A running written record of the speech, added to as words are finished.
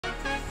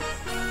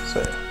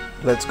So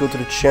let's go to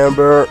the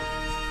chamber.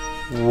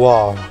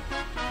 Wow,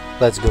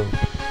 let's go.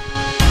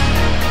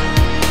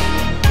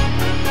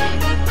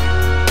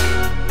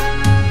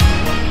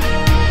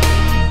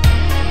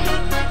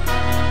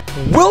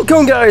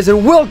 Welcome guys,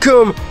 and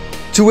welcome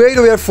to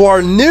AWF for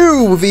our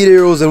new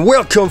videos, and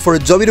welcome for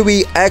the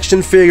WWE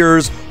Action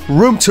Figures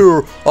Room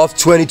Tour of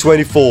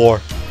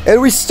 2024.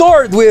 And we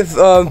start with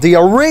the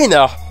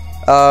arena.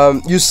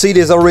 You see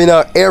this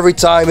arena every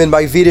time in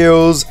my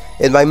videos,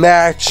 in my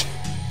match.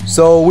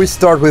 So we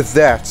start with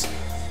that.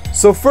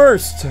 So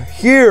first,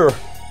 here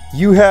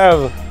you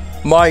have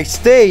my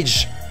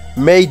stage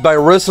made by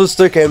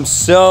WrestleStick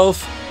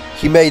himself.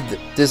 He made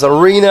this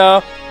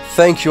arena.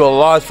 Thank you a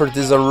lot for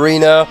this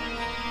arena.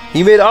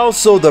 He made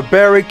also the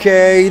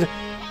barricade,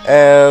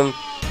 and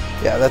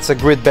yeah, that's a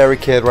great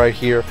barricade right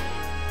here.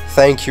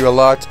 Thank you a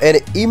lot.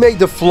 And he made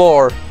the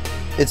floor.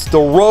 It's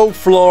the Raw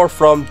floor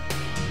from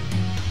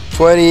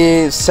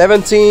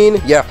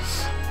 2017. Yeah,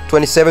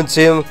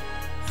 2017.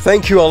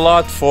 Thank you a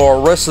lot for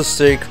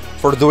WrestleStick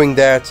for doing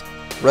that.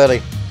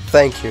 Really,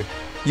 thank you.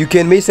 You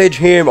can message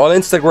him on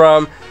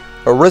Instagram,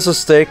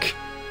 WrestleStick,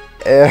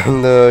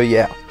 and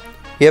yeah.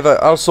 He have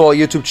also a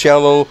YouTube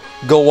channel.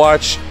 Go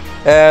watch.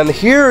 And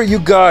here you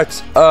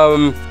got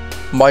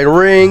my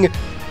ring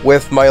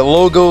with my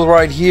logo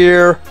right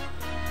here.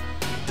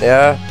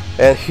 Yeah,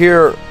 and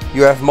here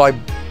you have my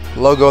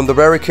logo on the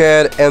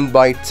barricade and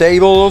my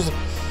tables.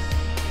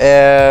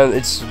 And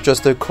it's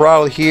just a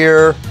crowd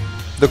here.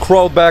 The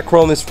crowd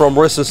background is from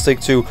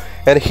WrestleStick too.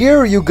 And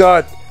here you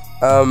got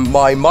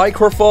my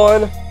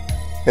microphone.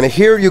 And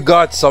here you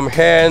got some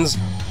hands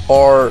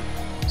or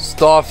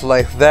stuff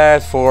like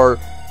that for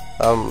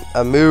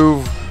a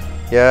move.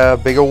 Yeah,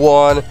 bigger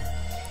one.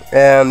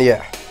 And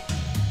yeah,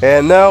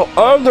 and now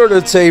under the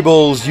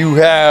tables you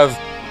have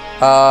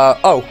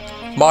oh,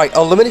 my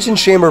Elimination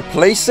Chamber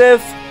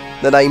playset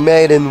that I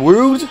made in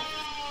wood.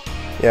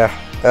 Yeah,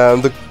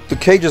 the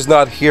cage is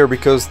not here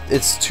because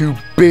it's too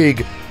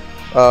big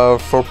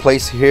for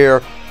place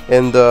here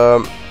in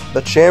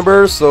the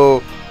chamber.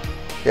 So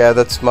yeah,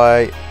 that's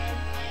my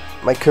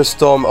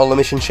custom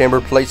Elimination Chamber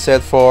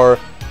playset for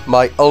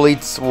my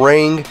Elite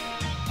ring.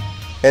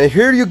 And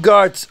here you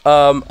got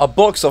a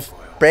box of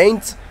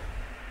painting,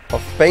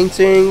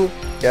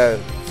 yeah,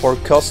 for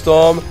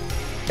custom.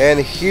 And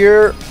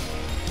here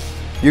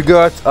you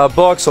got a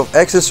box of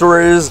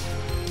accessories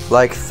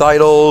like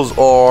titles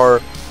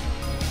or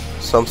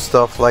some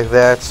stuff like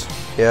that.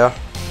 Yeah,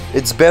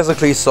 it's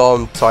basically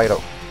some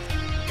title.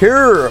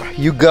 Here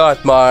you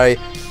got my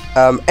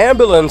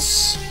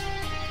ambulance,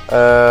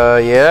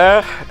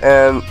 yeah,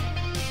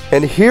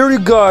 and here you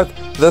got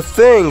the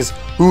things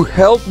who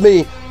helped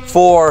me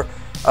for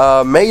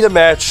made a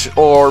match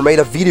or made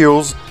a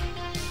videos.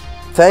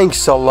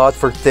 Thanks a lot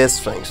for these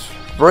things.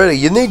 Really,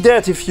 you need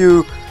that if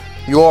you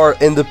are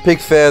in the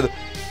PigFed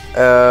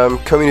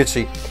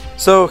community.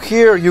 So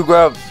here you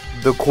got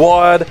the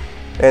quad,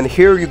 and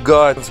here you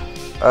got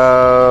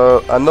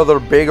another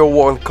bigger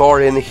one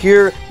card in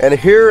here, and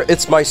here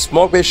it's my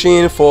smoke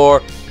machine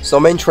for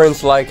some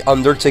entrants like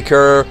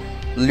Undertaker,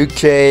 Luke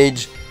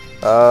Cage.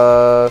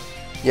 Yeah,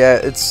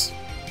 it's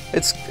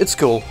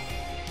cool.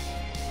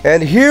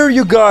 And here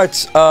you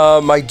got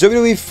my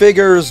WWE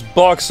Figures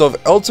box of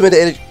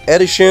Ultimate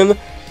Edition.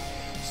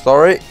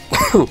 Sorry,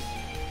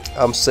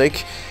 I'm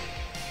sick.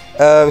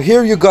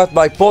 Here you got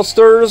my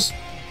posters.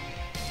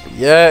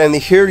 Yeah, and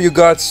here you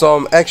got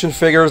some action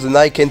figures that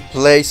I can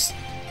place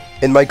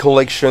in my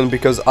collection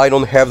because I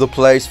don't have the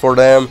place for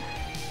them.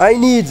 I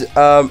need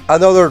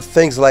another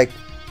things like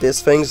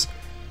these things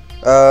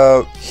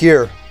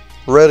here.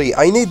 Really,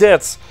 I need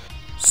that.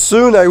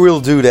 Soon I will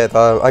do that,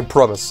 I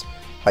promise.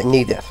 I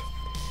need that.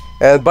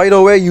 And by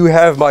the way, you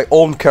have my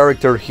own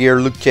character here,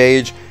 Luke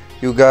Cage.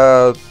 You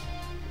got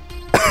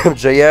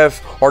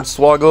JF,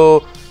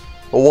 Hornswoggle,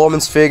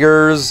 Woman's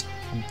Figures,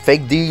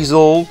 Fake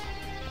Diesel,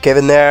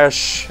 Kevin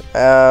Nash,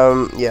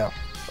 yeah.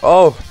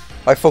 Oh,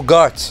 I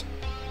forgot.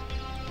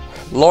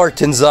 Lord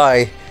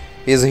Tensai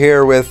is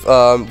here with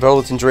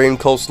Velveteen Dream,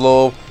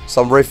 Coleslaw,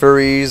 some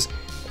referees,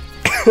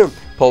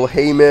 Paul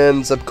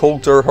Heyman, Zeb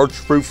Coulter,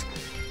 Hurtproof.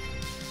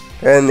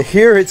 And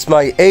here it's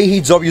my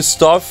AEW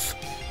stuff.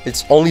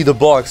 It's only the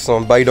box,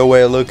 by the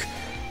way, look.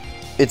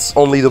 It's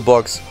only the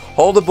box.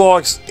 All the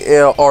boxes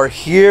are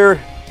here.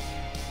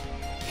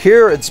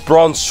 Here it's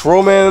Braun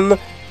Strowman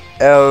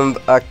and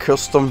a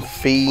custom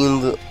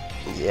Fiend,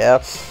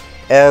 yeah,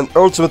 and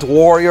Ultimate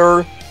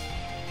Warrior.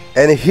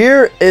 And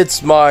here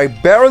it's my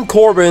Baron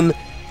Corbin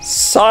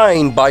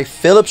signed by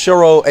Philippe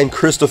Charoux and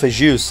Christophe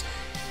Ajus.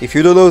 If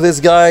you don't know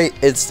this guy,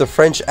 it's the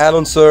French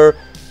announcer.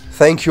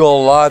 Thank you a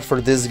lot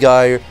for this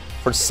guy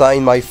for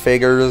signing my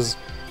figures.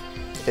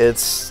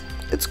 It's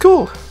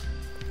cool.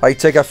 I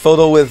take a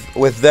photo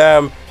with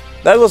them.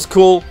 That was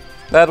cool.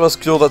 That was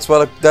cool.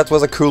 That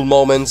was a cool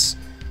moment.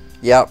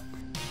 Yeah.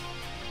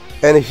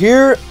 And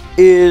here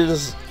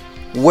is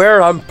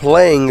where I'm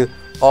playing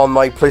on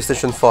my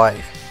PlayStation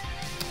 5.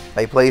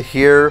 I play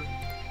here.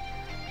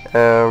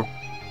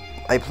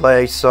 I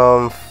play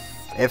some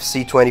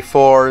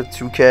FC24,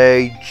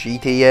 2K,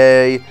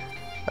 GTA,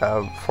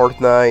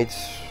 Fortnite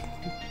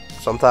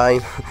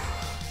sometime.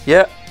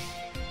 Yeah.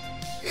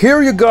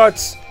 Here you got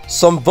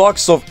some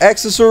box of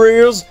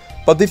accessories,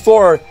 but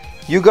before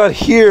you got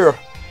here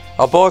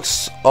a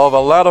box of a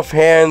lot of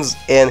hands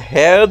and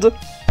head.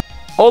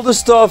 All the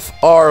stuff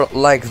are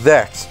like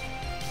that.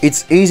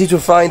 It's easy to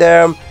find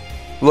them.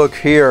 Look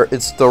here,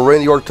 it's the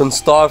Randy Orton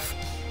stuff.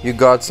 You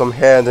got some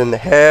hand and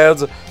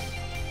head.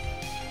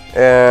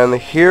 And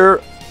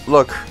here,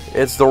 look,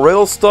 it's the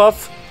real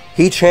stuff.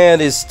 Each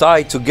hand is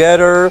tied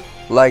together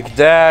like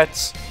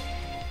that.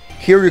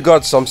 Here you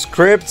got some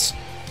scripts.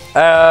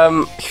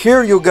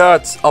 Here you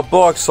got a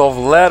box of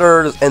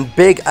letters and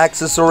big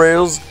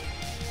accessories,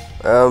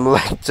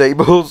 like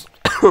tables,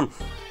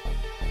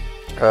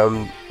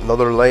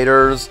 another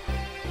letters,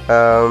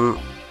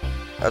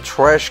 a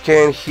trash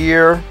can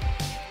here.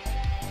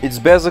 It's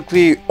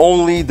basically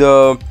only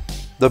the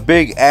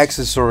big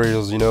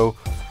accessories, you know.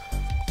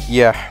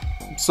 Yeah.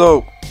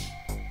 So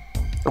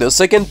the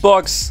second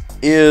box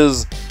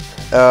is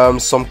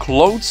some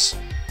clothes.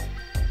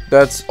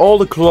 That's all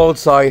the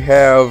clothes I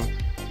have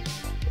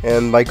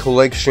in my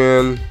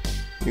collection.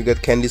 You got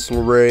Candice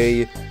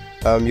LeRae,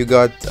 you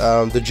got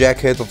the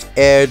jacket of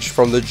Edge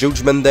from the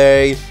Judgment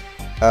Day,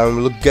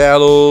 Luke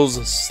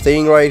Gallows,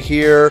 Sting right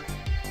here,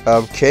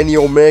 Kenny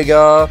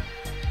Omega,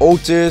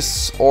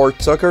 Otis or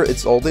Tucker,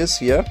 it's all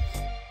this, yeah.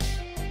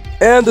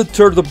 And the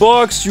third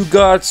box, you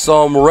got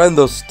some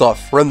random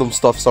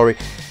stuff, sorry.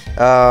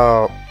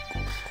 Yeah,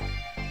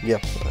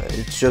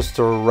 it's just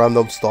a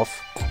random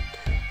stuff.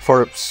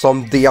 For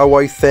some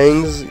DIY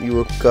things,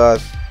 you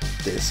got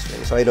these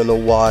things. I don't know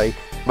why,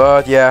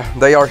 but yeah,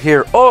 they are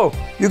here. Oh,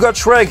 you got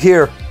Shrek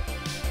here.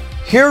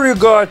 Here you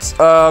got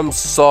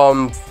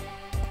some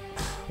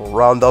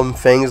random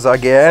things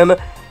again.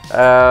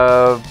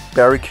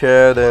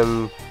 Barricade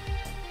and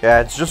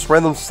yeah, it's just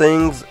random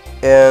things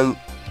and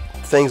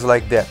things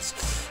like that.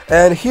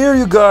 And here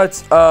you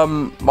got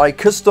my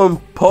custom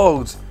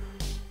pose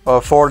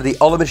for the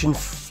Elimination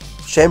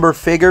Chamber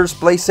figures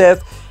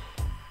playset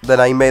that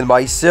I made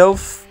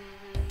myself.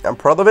 I'm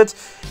proud of it.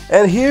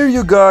 And here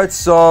you got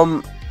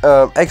some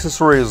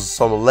accessories,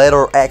 some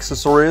leather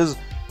accessories.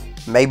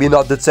 Maybe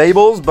not the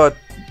tables, but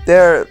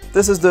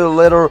this is the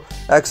leather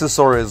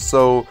accessories.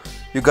 So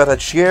you got a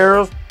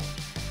chair,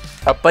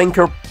 a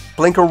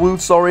planker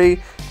wood,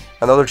 sorry,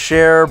 another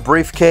chair,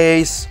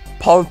 briefcase,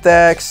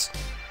 Pontex,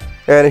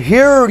 and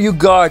here you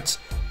got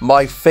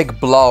my fake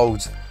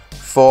blood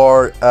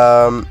for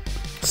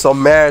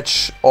some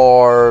match,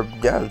 or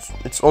yeah,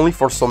 it's only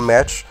for some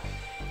match.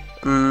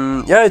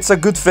 Yeah, it's a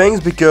good thing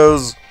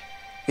because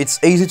it's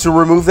easy to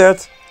remove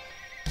that.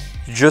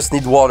 You just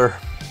need water.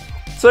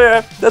 So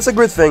yeah, that's a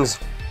good thing.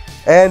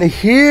 And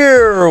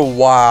here,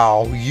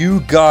 wow, you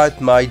got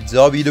my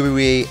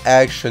WWE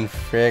action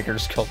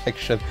figures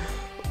collection.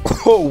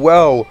 Oh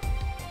wow.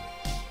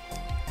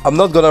 I'm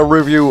not gonna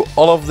review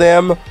all of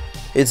them.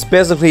 It's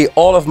basically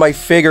all of my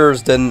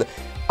figures, then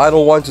I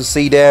don't want to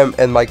see them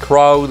in my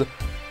crowd.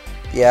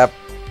 Yep.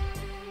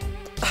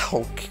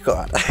 Oh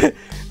god.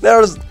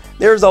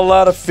 There's a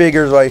lot of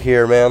figures right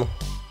here, man.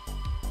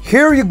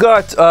 Here you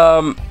got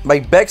my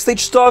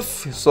backstage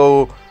stuff.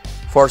 So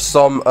for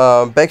some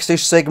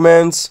backstage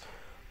segments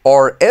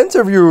or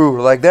interview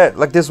like that,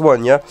 like this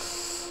one, yeah.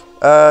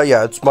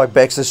 Yeah, it's my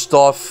backstage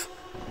stuff.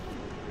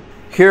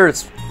 Here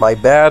it's my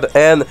bed,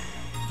 and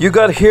you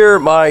got here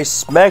my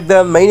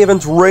SmackDown main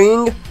event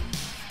ring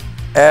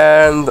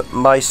and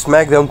my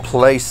SmackDown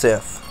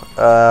playset.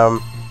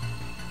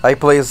 I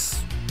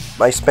place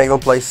my SmackDown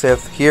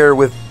playset here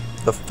with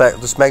the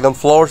SmackDown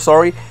floor.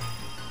 Sorry.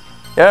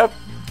 Yeah,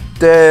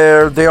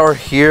 they are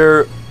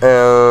here,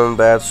 and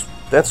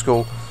that's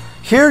cool.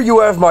 Here you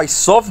have my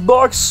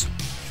softbox.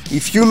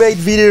 If you made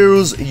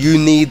videos, you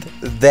need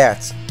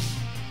that.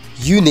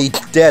 You need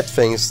that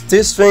things.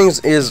 This thing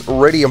is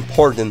really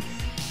important.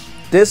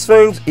 This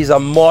thing is a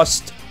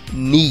must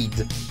need.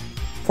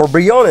 For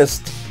be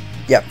honest,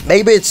 yeah,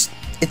 maybe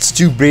it's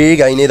too big.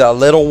 I need a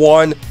little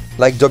one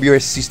like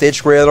WSC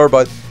Stage Creator,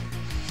 but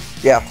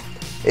yeah,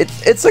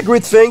 it's a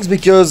great thing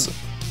because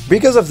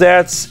of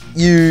that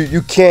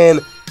you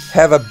can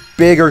have a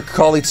bigger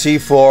quality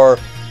for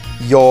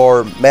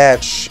your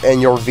match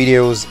and your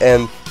videos,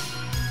 and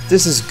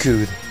this is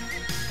good.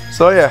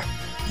 So yeah,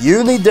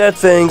 you need that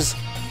things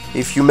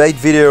if you made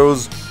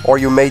videos or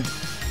you made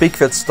big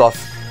fit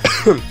stuff.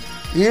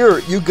 Here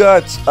you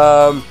got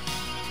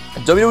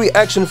WWE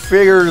action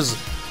figures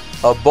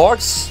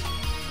box.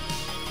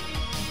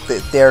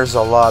 There's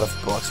a lot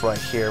of box right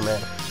here,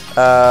 man.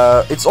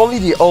 It's only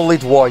the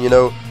OLED one, you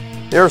know.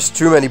 There's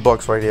too many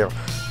box right here.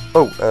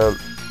 Oh,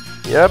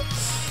 yep.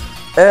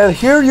 And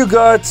here you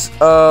got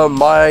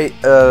my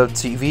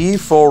TV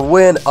for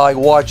when I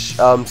watch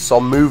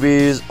some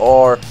movies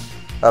or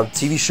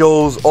TV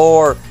shows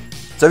or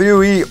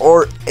WWE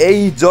or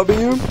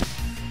AEW.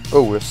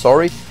 Oh,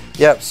 sorry.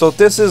 Yeah, so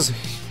this is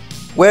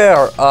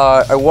where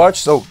I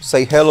watch. So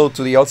say hello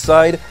to the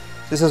outside.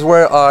 This is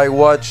where I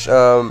watch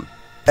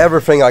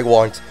everything I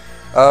want.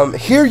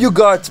 Here you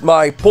got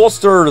my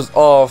posters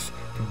of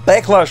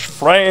Backlash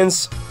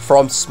France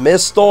from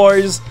Smith's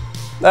Toys.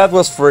 That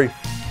was free.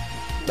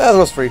 That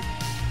was free.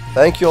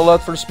 Thank you a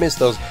lot for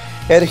Smithos.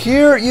 And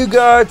here you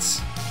got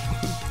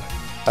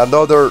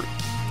another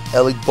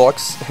elite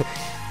box.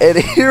 And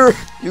here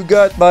you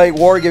got my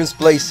Wargames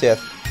playset.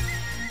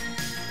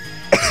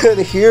 And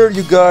here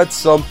you got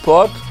some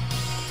pop.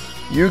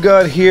 You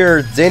got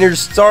here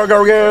Daenerys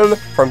Targaryen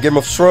from Game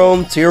of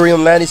Thrones, Tyrion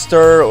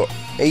Lannister,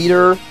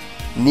 Ader,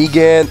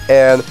 Negan,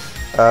 and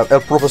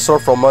El Professor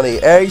from Money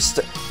Heist.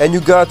 And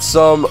you got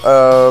some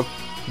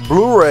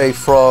Blu-ray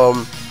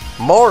from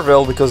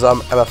Marvel, because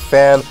I'm a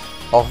fan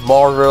of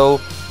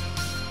Marvel.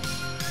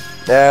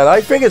 And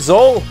I think it's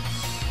all.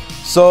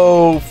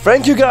 So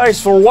thank you guys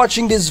for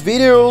watching these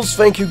videos.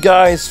 Thank you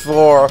guys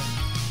for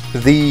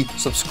the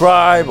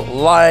subscribe,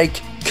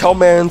 like,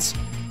 comments,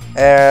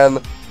 and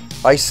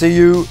I see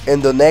you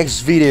in the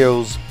next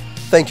videos.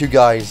 Thank you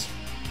guys.